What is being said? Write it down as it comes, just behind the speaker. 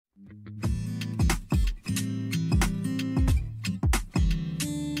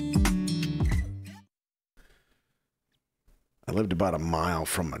I lived about a mile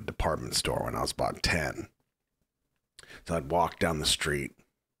from a department store when I was about 10. So I'd walk down the street.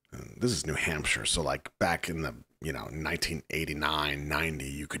 And this is New Hampshire. So like back in the, 1989, 90,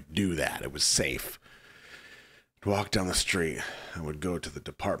 you could do that. It was safe. I'd walk down the street. I would go to the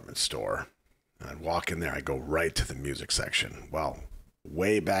department store. I'd walk in there. I'd go right to the music section. Well,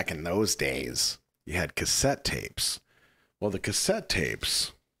 way back in those days, you had cassette tapes. Well, the cassette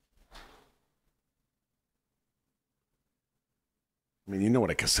tapes, I mean, you know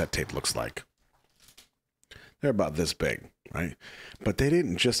what a cassette tape looks like. They're about this big, right? But they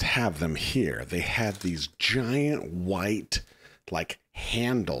didn't just have them here. They had these giant white, like,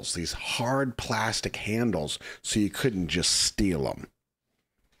 handles, these hard plastic handles, so you couldn't just steal them.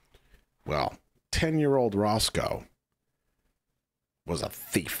 Well, 10-year-old Roscoe was a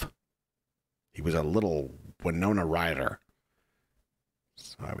thief. He was a little Winona Ryder.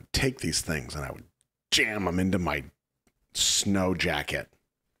 So I would take these things and I would jam them into my snow jacket.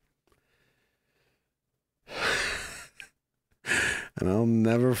 And I'll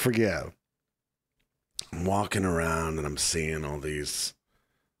never forget. I'm walking around and I'm seeing all these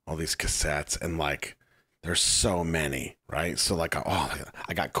cassettes, and like there's so many, right? So like,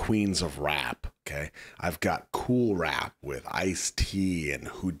 I got Queens of Rap, okay? I've got Cool Rap with Ice-T and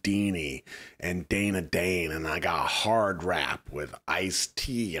Houdini and Dana Dane, and I got Hard Rap with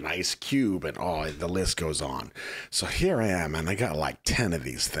Ice-T and Ice Cube, and the list goes on. So here I am, and I got like 10 of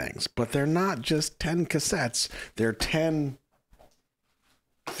these things, but they're not just 10 cassettes. They're 10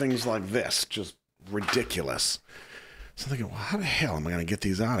 things like this, just ridiculous. So I'm thinking, well, how the hell am I going to get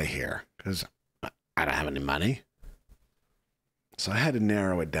these out of here? Because I don't have any money. So I had to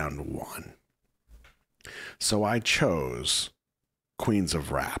narrow it down to one. So I chose Queens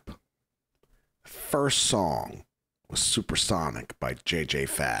of Rap. First song was Supersonic by J.J.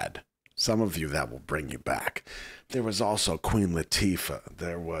 Fad. Some of you, that will bring you back. There was also Queen Latifah.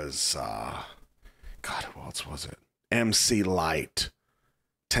 There was, God, who else was it? MC Light.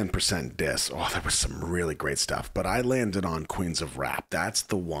 10% Diss. Oh, there was some really great stuff. But I landed on Queens of Rap. That's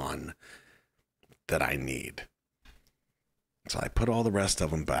the one that I need. So I put all the rest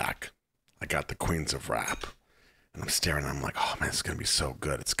of them back. I got the Queens of Rap. And I'm staring, and I'm like, oh man, it's going to be so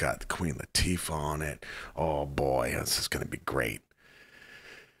good. It's got Queen Latifah on it. Oh boy, this is going to be great.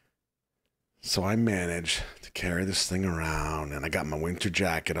 So I managed to carry this thing around, and I got my winter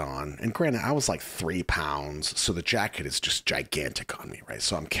jacket on. And granted, I was like 3 pounds, so the jacket is just gigantic on me, right?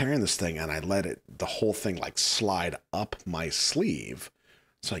 So I'm carrying this thing, and I let the whole thing like slide up my sleeve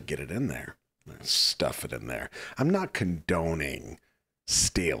so I get it in there. And stuff it in there. I'm not condoning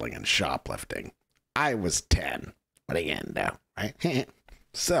stealing and shoplifting. I was 10. What are you gonna do, right?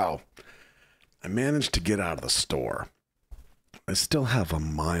 So I managed to get out of the store. I still have a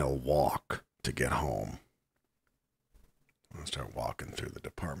mile walk to get home. I start walking through the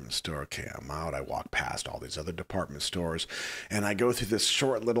department store. Okay, I'm out. I walk past all these other department stores, and I go through this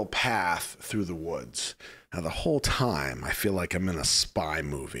short little path through the woods. Now, the whole time, I feel like I'm in a spy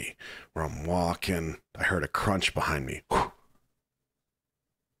movie where I'm walking. I heard a crunch behind me. Whew.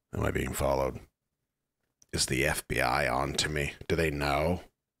 Am I being followed? Is the FBI on to me? Do they know?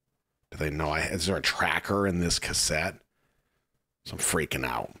 Do they know? Is there a tracker in this cassette? So I'm freaking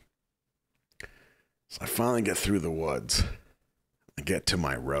out. So I finally get through the woods. I get to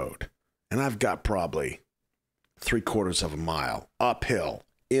my road. And I've got probably 3/4 of a mile uphill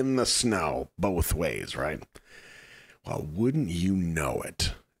in the snow both ways, right? Well, wouldn't you know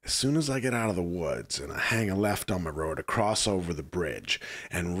it? As soon as I get out of the woods and I hang a left on my road to cross over the bridge,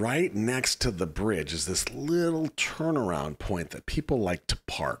 and right next to the bridge is this little turnaround point that people like to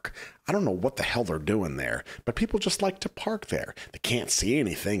park. I don't know what the hell they're doing there, but people just like to park there. They can't see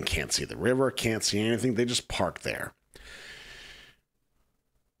anything, can't see the river, can't see anything. They just park there.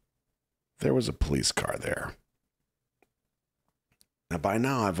 There was a police car there. Now, by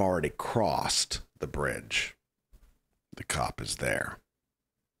now, I've already crossed the bridge. The cop is there.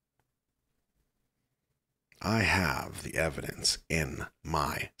 I have the evidence in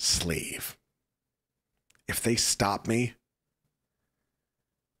my sleeve. If they stop me,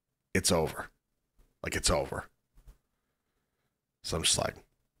 it's over. Like, it's over. So I'm just like,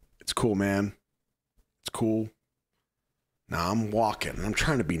 it's cool, man. It's cool. Now I'm walking, and I'm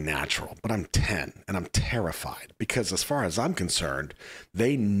trying to be natural, but I'm 10, and I'm terrified. Because as far as I'm concerned,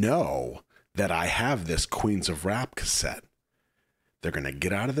 they know that I have this Queens of Rap cassette. They're going to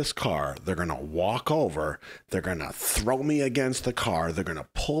get out of this car. They're going to walk over. They're going to throw me against the car. They're going to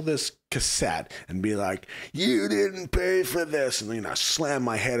pull this cassette and be like, you didn't pay for this. And they're going to slam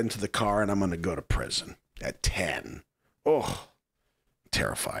my head into the car, and I'm going to go to prison at 10. Oh,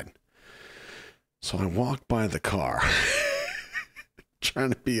 terrified. So I walk by the car.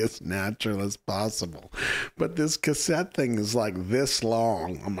 trying to be as natural as possible. But this cassette thing is like this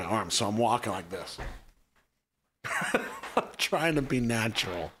long on my arm. So I'm walking like this. I'm trying to be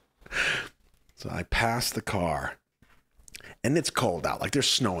natural. So I pass the car. And it's cold out, like there's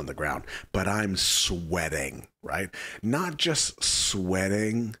snow on the ground, but I'm sweating, right? Not just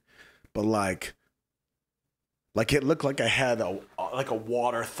sweating, but like it looked like I had a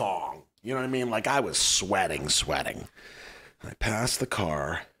water thong. You know what I mean? Like I was sweating. I pass the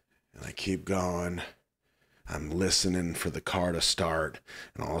car and I keep going. I'm listening for the car to start.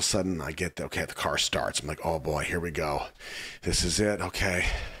 And all of a sudden I get the car starts. I'm like, oh boy, here we go. This is it. Okay.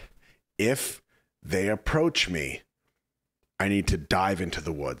 If they approach me, I need to dive into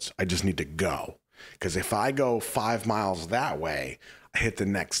the woods. I just need to go. Because if I go 5 miles that way, I hit the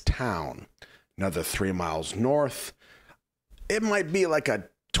next town. Another 3 miles north. It might be like a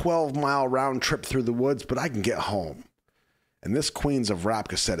 12-mile round trip through the woods, but I can get home. And this Queens of Rap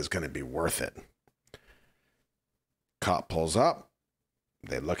cassette is going to be worth it. Cop pulls up.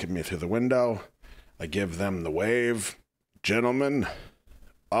 They look at me through the window. I give them the wave. Gentlemen,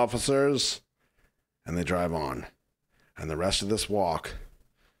 officers. And they drive on. And the rest of this walk,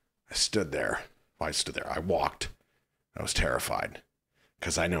 I stood there. I walked. I was terrified.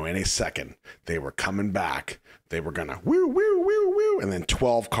 Because I know any second they were coming back. They were going to woo, woo, woo, woo. And then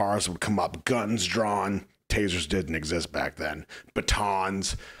 12 cars would come up, guns drawn. Tasers didn't exist back then.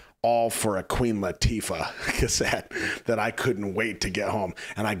 Batons, all for a Queen Latifah cassette that I couldn't wait to get home.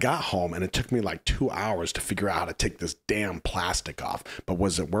 And I got home, and it took me like 2 hours to figure out how to take this damn plastic off. But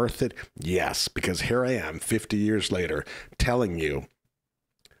was it worth it? Yes, because here I am 50 years later telling you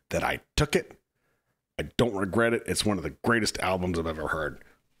that I took it. I don't regret it. It's one of the greatest albums I've ever heard.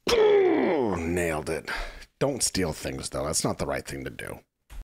 Nailed it. Don't steal things, though. That's not the right thing to do.